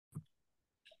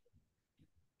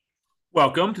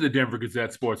Welcome to the Denver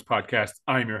Gazette Sports Podcast.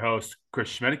 I'm your host, Chris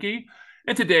Schmaedeke,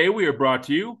 and today we are brought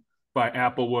to you by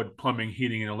Applewood Plumbing,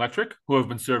 Heating, and Electric, who have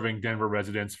been serving Denver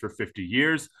residents for 50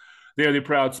 years. They are the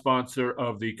proud sponsor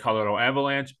of the Colorado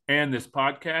Avalanche and this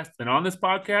podcast. And on this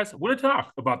podcast, we're going to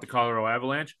talk about the Colorado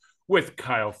Avalanche with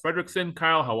Kyle Fredrickson.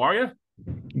 Kyle, how are you?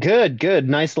 Good.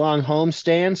 Nice long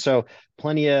homestand, so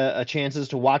plenty of chances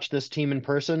to watch this team in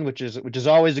person, which is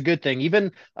always a good thing,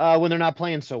 even when they're not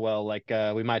playing so well, like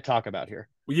we might talk about here.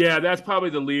 Yeah, that's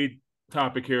probably the lead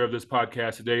topic here of this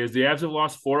podcast today is the Avs have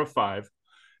lost 4 of 5.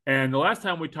 And the last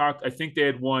time we talked, I think they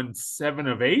had won 7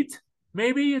 of 8,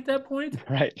 maybe at that point.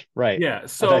 Right. Yeah. I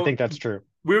So think that's true.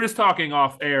 we were just talking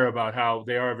off air about how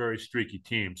they are a very streaky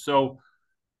team. So,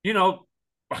 you know,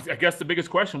 I guess the biggest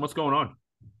question, what's going on?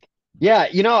 Yeah,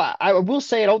 I will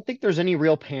say I don't think there's any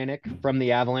real panic from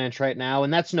the Avalanche right now,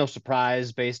 and that's no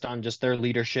surprise based on just their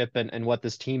leadership and what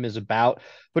this team is about.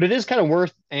 But it is kind of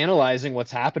worth analyzing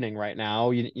what's happening right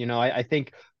now. I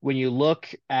think when you look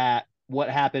at what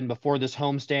happened before this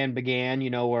homestand began,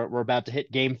 we're about to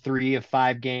hit game 3 of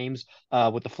 5 games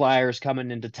with the Flyers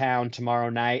coming into town tomorrow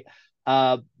night.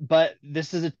 But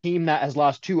this is a team that has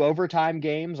lost 2 overtime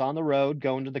games on the road,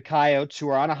 going to the Coyotes, who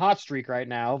are on a hot streak right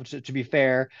now, to be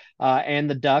fair, and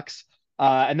the Ducks.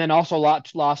 And then also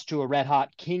lost to a red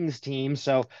hot Kings team.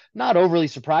 So not overly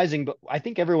surprising, but I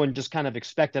think everyone just kind of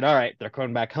expected, all right, they're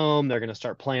coming back home. They're going to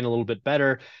start playing a little bit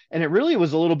better. And it really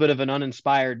was a little bit of an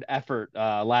uninspired effort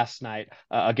last night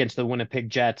against the Winnipeg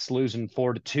Jets, losing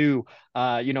 4-2.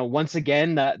 Once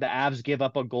again, the Avs give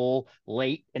up a goal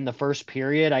late in the first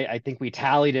period. I think we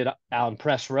tallied it on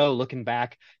press row looking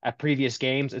back at previous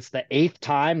games. It's the 8th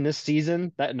time this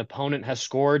season that an opponent has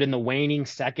scored in the waning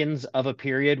seconds of a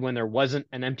period when there wasn't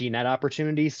an empty net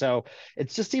opportunity. So it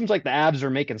just seems like the Avs are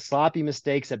making sloppy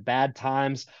mistakes at bad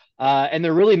times. And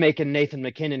they're really making Nathan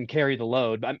MacKinnon carry the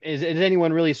load. Is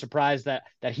anyone really surprised that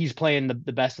he's playing the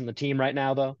best in the team right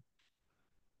now, though?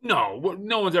 No,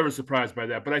 no one's ever surprised by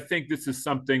that. But I think this is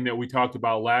something that we talked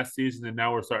about last season, and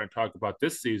now we're starting to talk about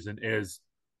this season. Is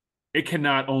it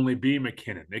cannot only be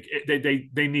MacKinnon?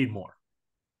 They need more.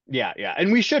 Yeah.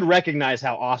 And we should recognize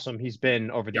how awesome he's been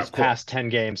over Yeah, these of course. past 10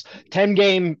 games.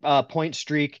 10-game point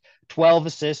streak, 12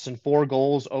 assists and 4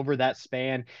 goals over that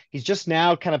span. He's just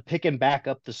now kind of picking back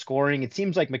up the scoring. It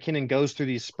seems like MacKinnon goes through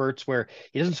these spurts where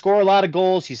he doesn't score a lot of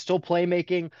goals. He's still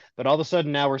playmaking, but all of a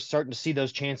sudden now we're starting to see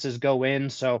those chances go in.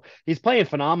 So he's playing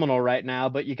phenomenal right now.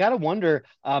 But you got to wonder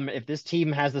if this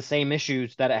team has the same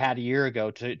issues that it had a year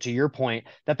ago, to your point,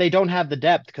 that they don't have the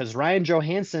depth because Ryan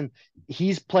Johansson,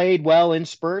 he's played well in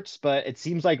spurts, but it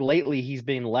seems like lately he's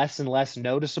been less and less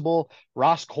noticeable.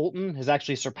 Ross Colton has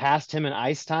actually surpassed him in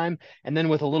ice time. And then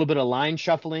with a little bit of line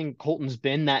shuffling, Colton's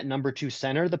been that number 2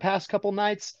 center the past couple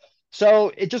nights.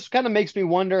 So it just kind of makes me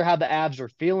wonder how the Avs are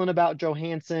feeling about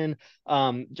Johansson,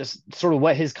 just sort of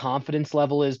what his confidence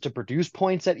level is to produce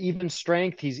points at even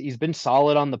strength. He's been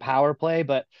solid on the power play,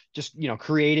 but just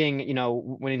creating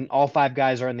when all 5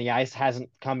 guys are in the ice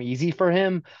hasn't come easy for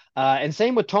him. And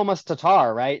same with Thomas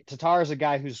Tatar, right? Tatar is a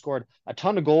guy who's scored a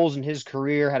ton of goals in his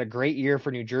career, had a great year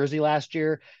for New Jersey last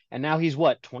year. And now he's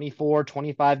 24,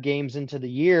 25 games into the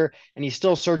year, and he's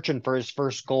still searching for his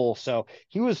first goal. So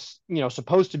he was,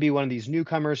 supposed to be one of these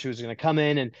newcomers who's going to come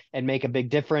in and make a big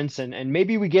difference. And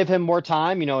maybe we give him more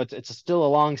time. It's still a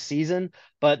long season,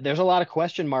 but there's a lot of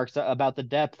question marks about the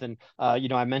depth. And,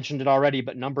 I mentioned it already,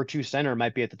 but number 2 center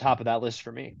might be at the top of that list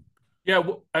for me. Yeah,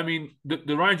 well, I mean,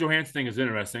 the Ryan Johansson thing is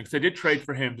interesting because they did trade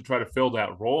for him to try to fill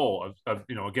that role of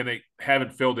again, they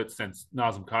haven't filled it since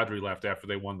Nazem Kadri left after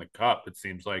they won the cup, it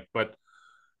seems like. But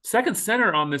second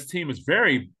center on this team is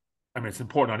very, I mean, it's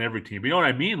important on every team. But you know what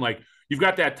I mean? Like, you've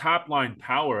got that top line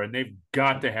power, and they've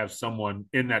got to have someone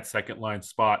in that second line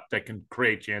spot that can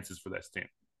create chances for this team.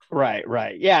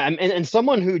 Right. Yeah. And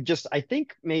someone who just, I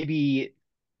think maybe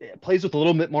plays with a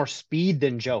little bit more speed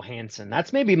than Johansson.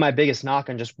 That's maybe my biggest knock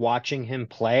on just watching him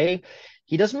play.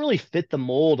 He doesn't really fit the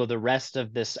mold of the rest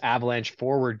of this Avalanche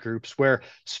forward groups where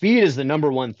speed is the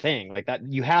number 1 thing. Like that,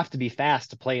 you have to be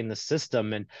fast to play in the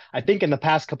system. And I think in the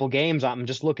past couple games, I'm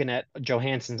just looking at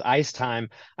Johansson's ice time.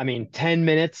 I mean, 10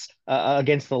 minutes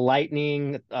against the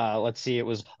Lightning. Let's see, it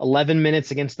was 11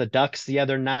 minutes against the Ducks the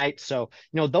other night. So,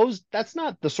 that's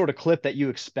not the sort of clip that you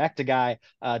expect a guy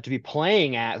to be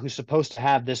playing at who's supposed to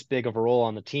have this big of a role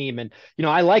on the team. And,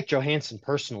 I like Johansson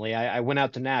personally. I went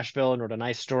out to Nashville and wrote a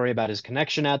nice story about his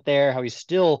connection out there, how he's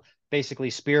still basically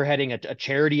spearheading a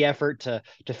charity effort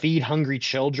to feed hungry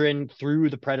children through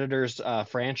the Predators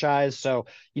franchise. So,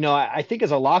 I think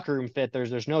as a locker room fit,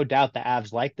 there's no doubt the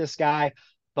Avs like this guy.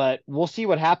 but we'll see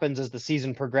what happens as the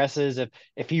season progresses.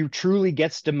 If he truly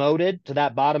gets demoted to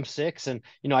that bottom six, and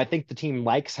I think the team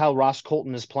likes how Ross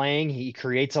Colton is playing. He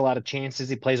creates a lot of chances.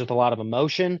 He plays with a lot of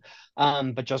emotion.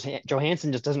 But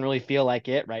Johansson just doesn't really feel like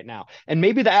it right now. And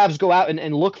maybe the Avs go out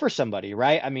and look for somebody,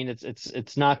 right? I mean,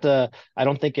 it's not I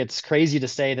don't think it's crazy to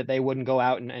say that they wouldn't go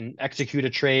out and execute a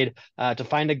trade to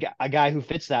find a guy who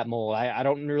fits that mold. I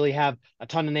don't really have a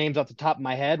ton of names off the top of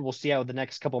my head. We'll see how the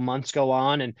next couple months go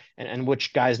on and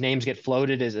which guys' names get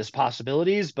floated as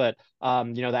possibilities. But the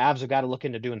Avs have got to look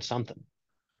into doing something.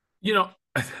 You know,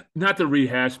 not to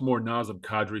rehash more Nazem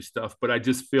Kadri stuff, but I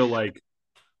just feel like,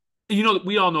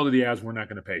 we all know that the Avs were not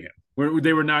going to pay him.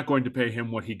 They were not going to pay him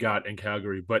what he got in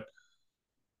Calgary. But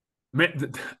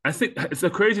man, I think it's so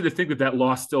crazy to think that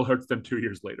loss still hurts them 2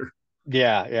 years later.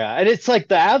 Yeah, yeah. And it's like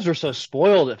the Avs are so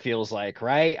spoiled, it feels like,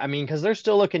 right? I mean, because they're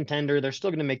still a contender, they're still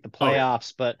going to make the Oh yeah.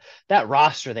 playoffs, but that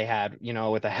roster they had,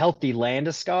 with a healthy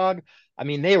Landeskog, I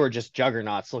mean, they were just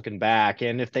juggernauts looking back.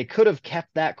 And if they could have kept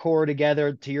that core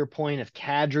together, to your point, if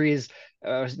Kadri's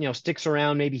sticks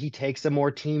around, maybe he takes a more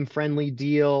team-friendly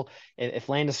deal. If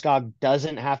Landeskog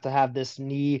doesn't have to have this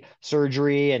knee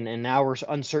surgery, and now we're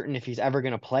uncertain if he's ever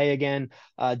going to play again,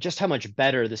 just how much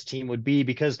better this team would be,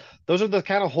 because those are the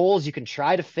kind of holes you can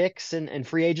try to fix in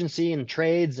free agency and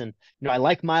trades. And I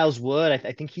like Miles Wood.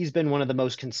 I think he's been one of the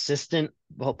most consistent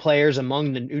players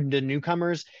among the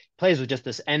newcomers. Plays with just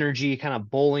this energy, kind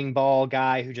of bowling ball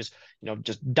guy who just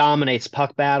dominates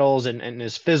puck battles and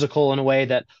is physical in a way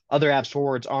that other Avs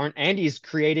forwards aren't. And he's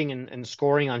creating and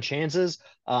scoring on chances.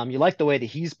 You like the way that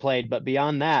he's played, but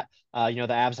beyond that, the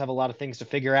Avs have a lot of things to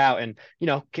figure out. And,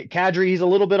 Kadri, he's a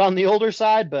little bit on the older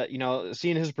side, but,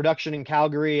 seeing his production in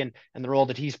Calgary and the role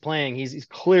that he's playing, he's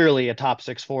clearly a top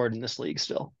six forward in this league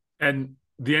still. And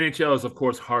the NHL is, of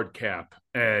course, hard cap.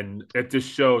 And it just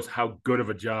shows how good of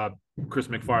a job Chris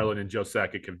MacFarland and Joe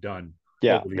Sakic have done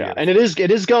Yeah, over the yeah. years. And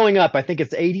it is going up. I think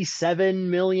it's 87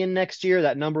 million next year.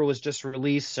 That number was just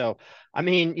released. So, I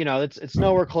mean, it's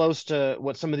nowhere close to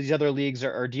what some of these other leagues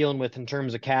are dealing with in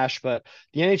terms of cash, but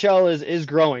the NHL is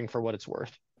growing for what it's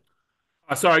worth.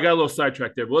 Sorry, I got a little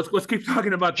sidetracked there, but let's keep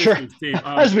talking about this Sure. year's team.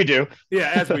 As we do.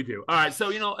 Yeah, as we do. All right, so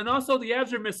and also the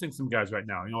Avs are missing some guys right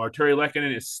now. Arturi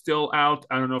Lehkonen is still out.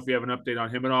 I don't know if you have an update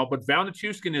on him at all, but Val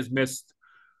Nichushkin has missed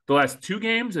the last 2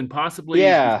 games and possibly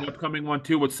Yeah. the upcoming one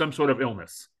too with some sort of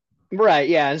illness. Right,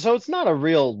 yeah, and so it's not a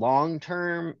real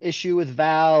long-term issue with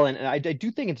Val, and I do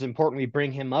think it's important we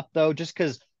bring him up though, just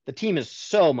because the team is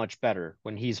so much better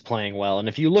when he's playing well. And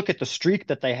if you look at the streak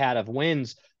that they had of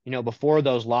wins, before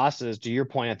those losses, to your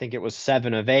point, I think it was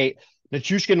 7 of 8.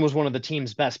 Nichushkin was one of the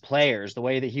team's best players. The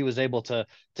way that he was able to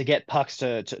get pucks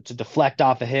to deflect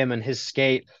off of him and his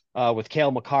skate, with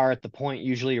Kyle Makar at the point,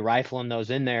 usually rifling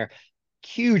those in there,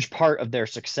 huge part of their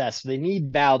success. They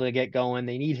need Val to get going.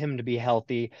 They need him to be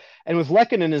healthy. And with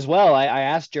Lehkonen as well, I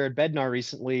asked Jared Bednar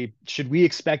recently, should we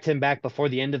expect him back before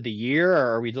the end of the year,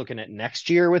 or are we looking at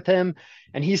next year with him?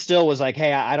 And he still was like,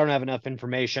 hey, I don't have enough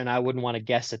information. I wouldn't want to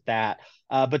guess at that.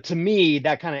 But to me,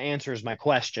 that kind of answers my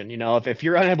question. If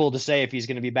you're unable to say if he's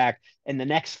going to be back in the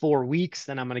next 4 weeks,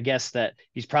 then I'm going to guess that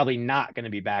he's probably not going to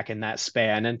be back in that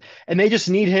span. And they just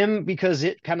need him because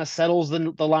it kind of settles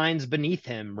the lines beneath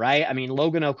him, right? I mean,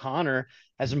 Logan O'Connor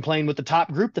has been playing with the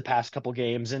top group the past couple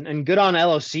games, and good on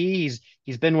LOC. He's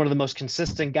been one of the most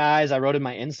consistent guys. I wrote in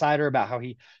my insider about how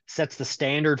he sets the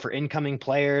standard for incoming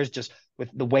players, just with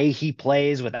the way he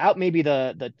plays, without maybe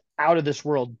the out of this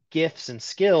world gifts and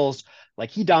skills. Like,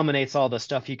 he dominates all the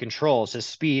stuff he controls, his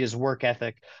speed, his work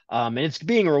ethic, and it's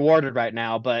being rewarded right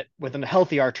now. But with a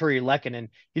healthy Arturi Lehkonen,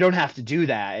 you don't have to do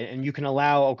that, and you can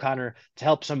allow O'Connor to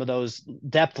help some of those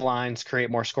depth lines create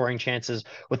more scoring chances.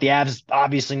 With the Avs,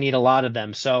 obviously need a lot of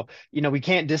them, so we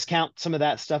can't discount some of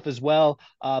that stuff as well.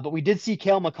 But we did see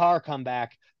Kale Makar come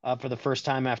back for the first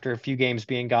time after a few games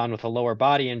being gone with a lower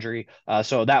body injury,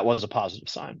 so that was a positive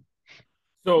sign.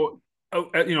 So,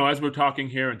 as we're talking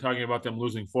here and talking about them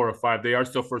losing 4 of 5, they are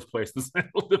still first place in the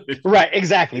Central Division. Right,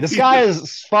 exactly. The sky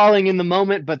is falling in the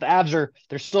moment, but the Avs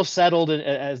they're still settled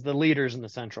as the leaders in the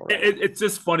Central. Right, it's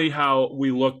just funny how we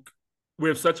look. We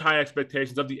have such high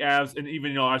expectations of the Avs, and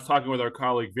even I was talking with our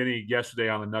colleague Vinny yesterday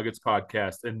on the Nuggets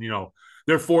podcast, and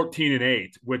they're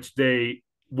 14-8, which they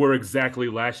were exactly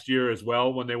last year as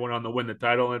well when they went on to win the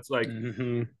title. And it's like,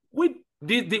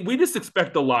 we just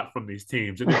expect a lot from these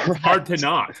teams, and it's hard to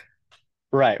not.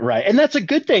 Right, right. And that's a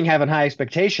good thing having high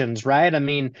expectations, right? I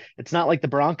mean, it's not like the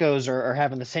Broncos are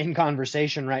having the same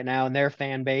conversation right now in their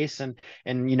fan base. And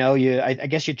I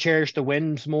guess you cherish the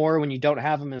wins more when you don't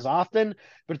have them as often.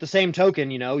 But at the same token,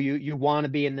 you want to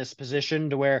be in this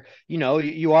position to where,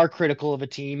 you are critical of a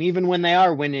team, even when they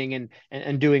are winning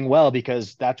and doing well,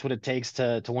 because that's what it takes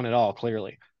to win it all,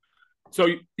 clearly. So,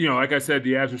 like I said,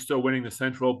 the Avs are still winning the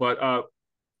Central, but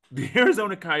the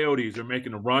Arizona Coyotes are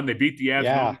making a run. They beat the Avs in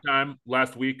Yeah. overtime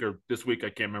last week or this week. I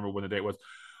can't remember when the date was.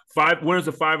 Five winners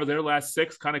of five of their last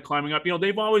six, kind of climbing up.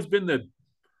 They've always been the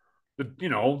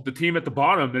team at the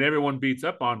bottom that everyone beats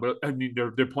up on. But I mean,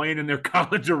 they're playing in their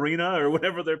college arena or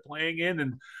whatever they're playing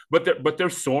in, but they're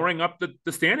soaring up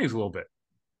the standings a little bit.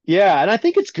 Yeah, and I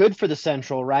think it's good for the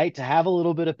Central, right? To have a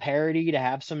little bit of parity, to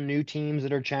have some new teams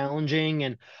that are challenging,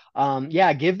 and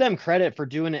yeah, give them credit for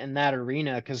doing it in that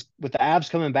arena. Because with the Avs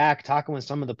coming back, talking with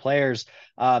some of the players,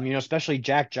 especially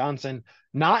Jack Johnson,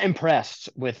 not impressed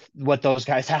with what those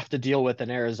guys have to deal with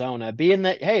in Arizona. Being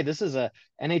that, hey, this is a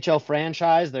NHL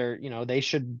franchise, they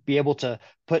should be able to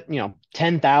put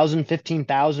 10,000,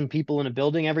 15,000 people in a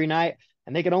building every night,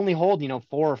 and they can only hold,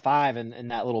 four or five in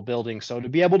that little building. So to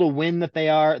be able to win that they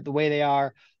are the way they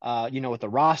are, with the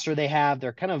roster they have,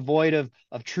 they're kind of void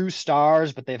of true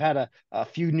stars, but they've had a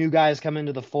few new guys come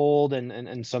into the fold,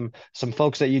 and some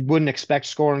folks that you wouldn't expect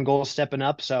scoring goals stepping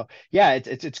up. So yeah,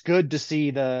 it's good to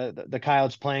see the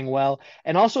Coyotes playing well.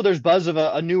 And also there's buzz of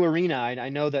a new arena. I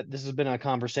know that this has been a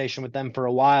conversation with them for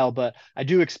a while, but I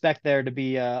do expect there to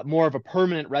be more of a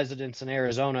permanent residence in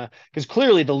Arizona, because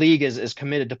clearly the league is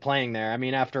committed to playing there. I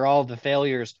mean, after all the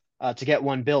failures to get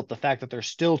one built, the fact that they're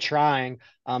still trying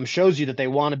shows you that they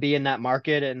want to be in that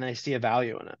market and they see a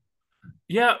value in it.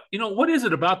 Yeah, what is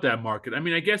it about that market? I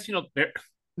mean, I guess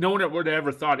no one would have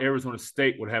ever thought Arizona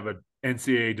State would have an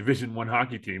NCAA Division One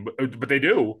hockey team, but they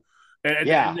do, and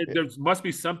Yeah. there must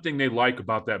be something they like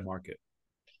about that market.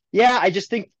 Yeah, I just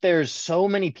think there's so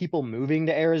many people moving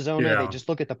to Arizona. They Yeah. just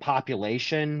look at the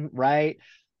population, right?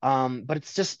 But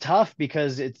it's just tough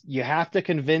because you have to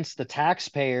convince the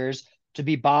taxpayers to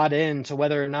be bought in to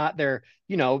whether or not they're,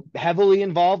 heavily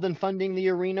involved in funding the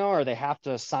arena, or they have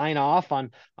to sign off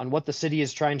on what the city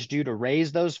is trying to do to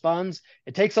raise those funds.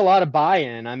 It takes a lot of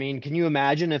buy-in. I mean, can you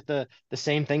imagine if the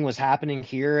same thing was happening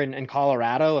here in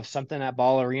Colorado, if something at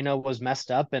Ball Arena was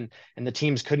messed up and the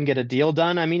teams couldn't get a deal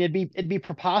done? I mean, it'd be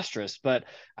preposterous. But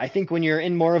I think when you're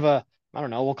in more of a, I don't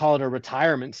know, we'll call it a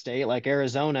retirement state like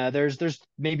Arizona, there's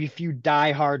maybe a few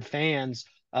diehard fans,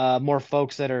 more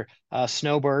folks that are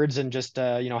snowbirds and just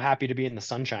happy to be in the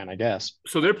sunshine, I guess.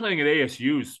 So they're playing at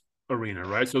ASU's arena,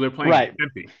 right? So they're playing in Right.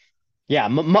 Tempe. Yeah,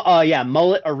 yeah,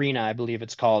 Mullet Arena, I believe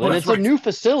it's called. Oh, And that's it's a right. new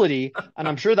facility, and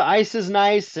I'm sure the ice is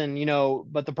nice, and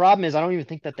but the problem is I don't even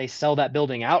think that they sell that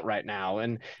building out right now.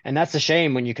 And that's a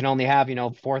shame when you can only have,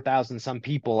 4,000 some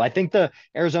people. I think the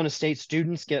Arizona State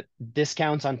students get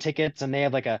discounts on tickets, and they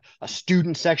have like a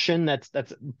student section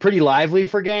that's pretty lively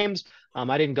for games.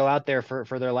 I didn't go out there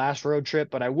for their last road trip,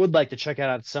 but I would like to check it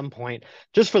out at some point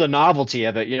just for the novelty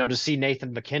of it, to see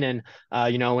Nathan MacKinnon,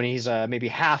 when he's maybe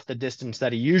half the distance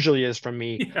that he usually is from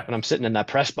me Yeah. when I'm sitting in that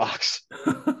press box.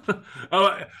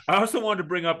 Oh, I also wanted to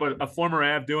bring up a former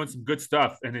Av doing some good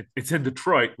stuff, and it's in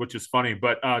Detroit, which is funny.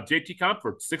 But JT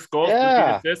Comfort, 6 goals, 13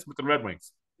 Yeah. assists with the Red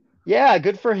Wings. Yeah,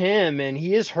 good for him. And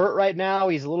he is hurt right now.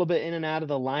 He's a little bit in and out of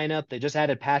the lineup. They just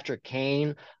added Patrick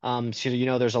Kane. So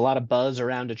there's a lot of buzz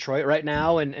around Detroit right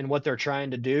now and what they're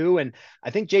trying to do. And I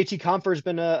think JT Comfort's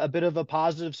been a bit of a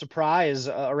positive surprise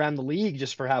around the league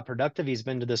just for how productive he's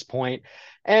been to this point.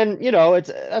 And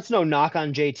that's no knock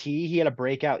on JT. He had a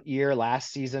breakout year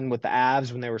last season with the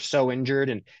Avs when they were so injured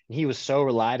and he was so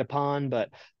relied upon. But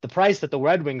the price that the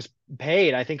Red Wings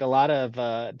paid, I think a lot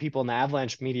of people in the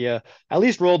Avalanche media at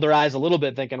least rolled their eyes a little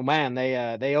bit, thinking, "Man,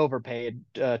 they overpaid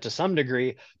to some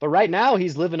degree." But right now,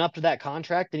 he's living up to that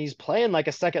contract, and he's playing like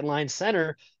a second line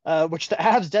center, which the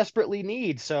Avs desperately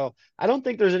need. So I don't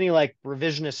think there's any like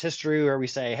revisionist history where we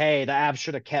say, "Hey, the Avs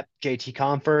should have kept JT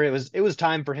Compher." It was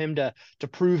time for him to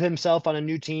prove himself on a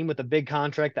new team with a big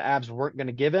contract the Avs weren't going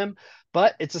to give him.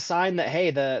 But it's a sign that,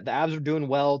 hey, the Avs are doing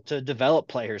well to develop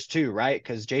players too, right?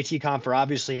 Because JT Compher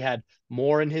obviously had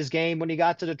more in his game when he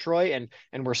got to Detroit,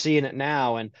 and we're seeing it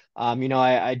now. And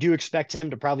I do expect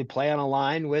him to probably play on a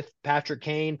line with Patrick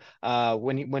Kane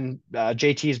when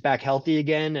JT is back healthy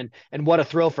again. And what a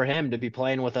thrill for him to be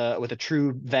playing with a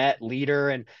true vet leader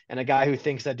and a guy who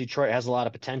thinks that Detroit has a lot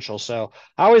of potential. So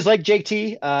I always liked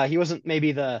JT. He wasn't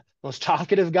maybe the most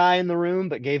talkative guy in the room,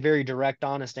 but gave very direct,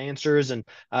 honest answers. And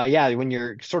yeah, when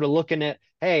you're sort of looking at,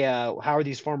 hey, how are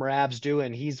these former Avs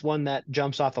doing? He's one that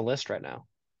jumps off the list right now.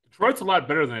 Detroit's a lot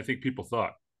better than I think people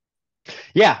thought.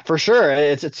 Yeah, for sure.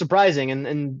 It's surprising,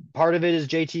 and part of it is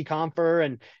JT Confer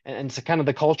and it's kind of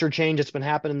the culture change that's been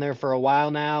happening there for a while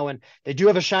now. And they do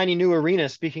have a shiny new arena.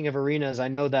 Speaking of arenas, I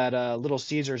know that Little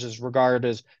Caesars is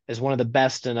regarded as one of the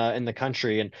best in the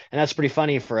country, and that's pretty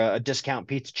funny for a discount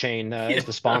pizza chain Yeah. as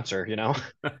the sponsor.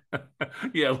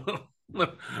 Yeah,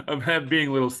 of have being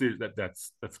a little serious.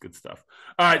 That's good stuff.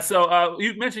 All right, so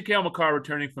you mentioned Kale McCarr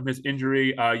returning from his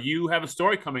injury. You have a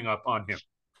story coming up on him.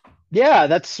 Yeah,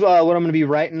 that's what I'm going to be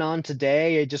writing on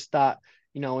today. I just thought,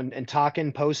 and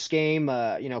talking post game,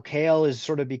 Kale has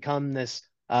sort of become this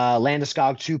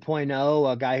Landeskog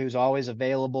 2.0, a guy who's always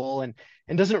available and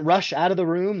doesn't rush out of the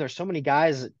room. There's so many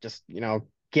guys that just,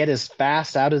 get as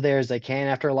fast out of there as they can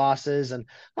after losses. And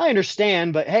I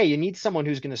understand, but hey, you need someone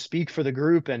who's going to speak for the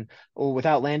group. And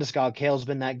without Landeskog, Kale's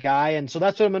been that guy. And so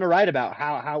that's what I'm going to write about,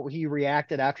 how he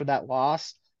reacted after that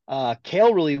loss.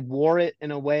 Kale really wore it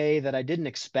in a way that I didn't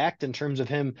expect in terms of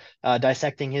him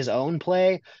dissecting his own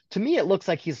play. To me, it looks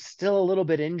like he's still a little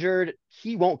bit injured.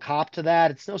 He won't cop to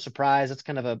that. It's no surprise. It's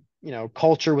kind of a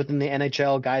culture within the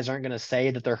NHL. Guys aren't going to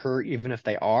say that they're hurt even if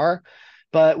they are.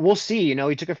 But we'll see.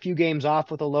 He took a few games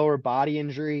off with a lower body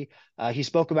injury. He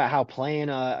spoke about how playing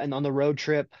and on the road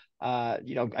trip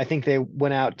I think they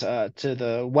went out to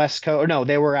the West Coast, or no,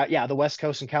 they were at, yeah, the West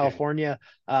Coast in Yeah. California.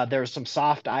 There was some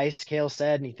soft ice, Kale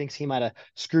said, and he thinks he might have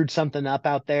screwed something up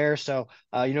out there. So,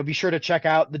 be sure to check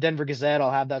out the Denver Gazette.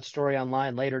 I'll have that story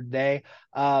online later today.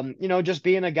 Just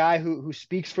being a guy who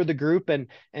speaks for the group and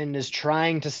is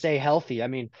trying to stay healthy. I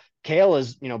mean, Kale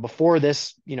is, before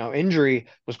this, injury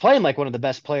was playing like one of the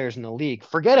best players in the league.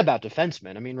 Forget about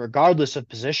defensemen. I mean, regardless of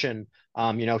position,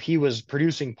 he was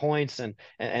producing points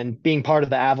and being part of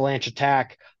the Avalanche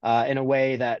attack in a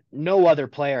way that no other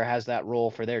player has that role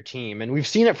for their team. And we've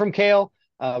seen it from Kale.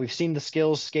 We've seen the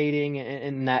skills skating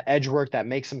and that edge work that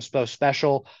makes him so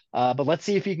special. But let's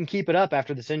see if he can keep it up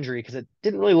after this injury because it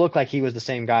didn't really look like he was the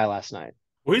same guy last night.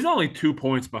 Well, he's only 2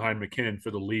 points behind MacKinnon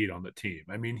for the lead on the team.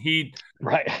 I mean,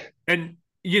 Right. and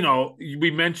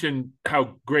we mentioned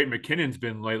how great MacKinnon's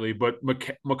been lately, but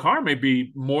Makar may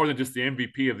be more than just the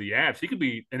MVP of the Avs. He could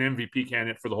be an MVP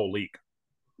candidate for the whole league.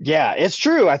 Yeah, it's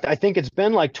true. I think it's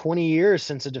been like 20 years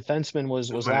since a defenseman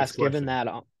was My next last given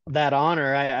question. that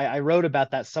honor. I wrote about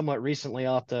that somewhat recently.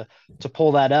 I'll have to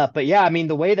pull that up. But yeah, I mean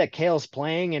the way that Kale's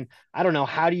playing, and I don't know,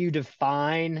 how do you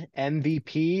define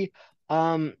MVP?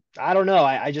 I don't know.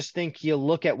 I just think you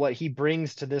look at what he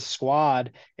brings to this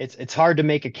squad. It's hard to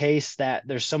make a case that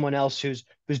there's someone else who's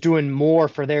doing more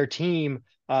for their team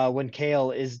when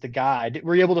Kale is the guy.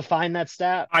 Were you able to find that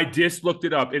stat? I just looked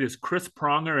it up. It is Chris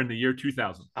Pronger in the year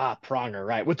 2000. Ah, Pronger,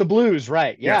 right. With the Blues,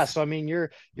 right. Yeah. Yes. So I mean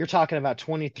you're talking about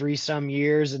 23 some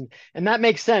years and that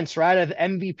makes sense, right? Of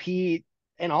MVP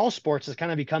in all sports has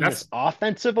kind of become this That's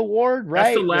offensive award, that's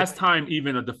the right? With last time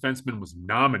even a defenseman was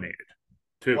nominated,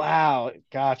 too. Wow,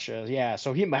 gotcha. Yeah,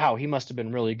 so he must have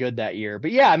been really good that year.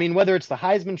 But yeah, I mean, whether it's the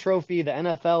Heisman Trophy, the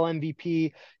NFL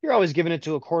MVP, you're always giving it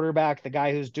to a quarterback, the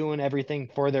guy who's doing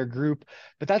everything for their group.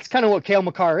 But that's kind of what Kale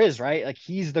McCarr is, right? Like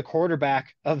he's the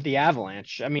quarterback of the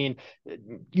Avalanche. I mean,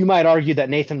 you might argue that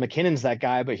Nathan MacKinnon's that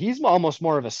guy, but he's almost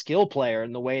more of a skill player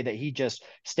in the way that he just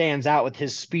stands out with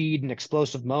his speed and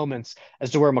explosive moments,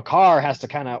 as to where McCarr has to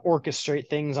kind of orchestrate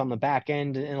things on the back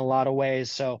end in a lot of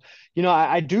ways. So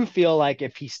I do feel like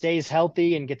if he stays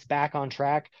healthy and gets back on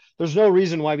track, there's no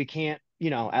reason why we can't,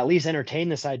 at least entertain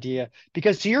this idea.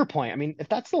 Because to your point, I mean, if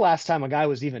that's the last time a guy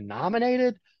was even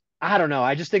nominated, I don't know.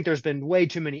 I just think there's been way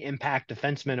too many impact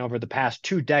defensemen over the past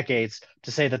 2 decades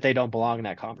to say that they don't belong in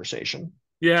that conversation.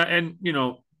 Yeah, and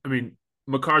I mean,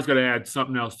 Makar's got to add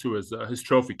something else to his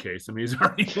trophy case. I mean, he's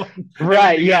already won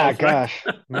Right. everything Yeah. else, right? Gosh,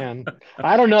 man.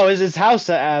 I don't know. His house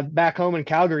back home in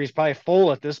Calgary is probably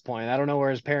full at this point. I don't know where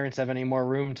his parents have any more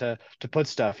room to put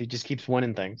stuff. He just keeps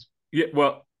winning things. Yeah.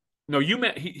 Well, no,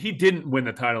 he didn't win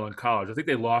the title in college. I think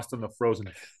they lost in the Frozen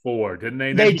Four, didn't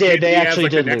they? And then They he did. came to They the Avs actually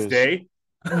like the did next lose. day.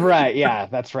 Right. Yeah,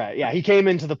 that's right. Yeah, he came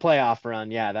into the playoff run.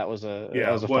 Yeah, that Yeah. was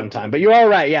a fun What time. But you're all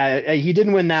right. Yeah, he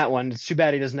didn't win that one. It's too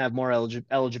bad he doesn't have more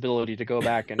eligibility to go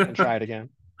back and try it again.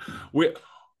 we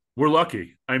we're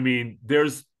lucky. I mean,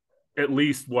 there's at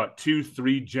least what 2,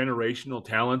 3 generational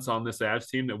talents on this Avs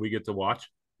team that we get to watch.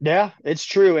 Yeah, it's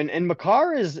true. And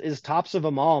Makar is tops of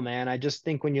them all, man. I just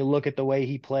think when you look at the way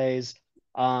he plays,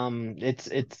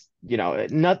 it's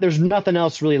not there's nothing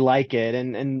else really like it.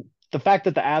 And the fact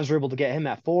that the Avs were able to get him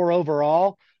at 4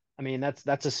 overall, I mean,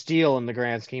 that's a steal in the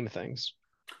grand scheme of things.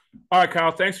 All right,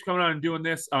 Kyle. Thanks for coming on and doing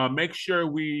this. Make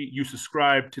sure you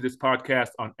subscribe to this podcast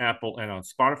on Apple and on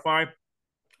Spotify.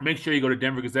 Make sure you go to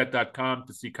denvergazette.com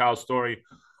to see Kyle's story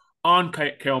on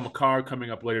Kale McCarr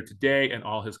coming up later today and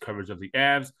all his coverage of the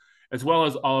Avs. as well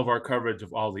as all of our coverage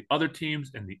of all the other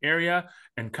teams in the area.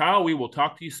 And Kyle, we will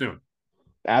talk to you soon.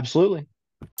 Absolutely.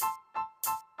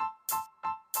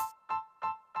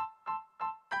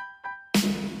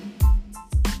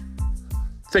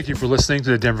 Thank you for listening to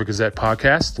the Denver Gazette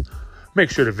podcast. Make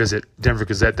sure to visit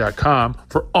denvergazette.com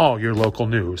for all your local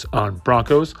news on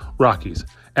Broncos, Rockies,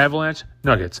 Avalanche,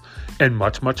 Nuggets, and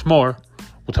much, much more.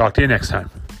 We'll talk to you next time.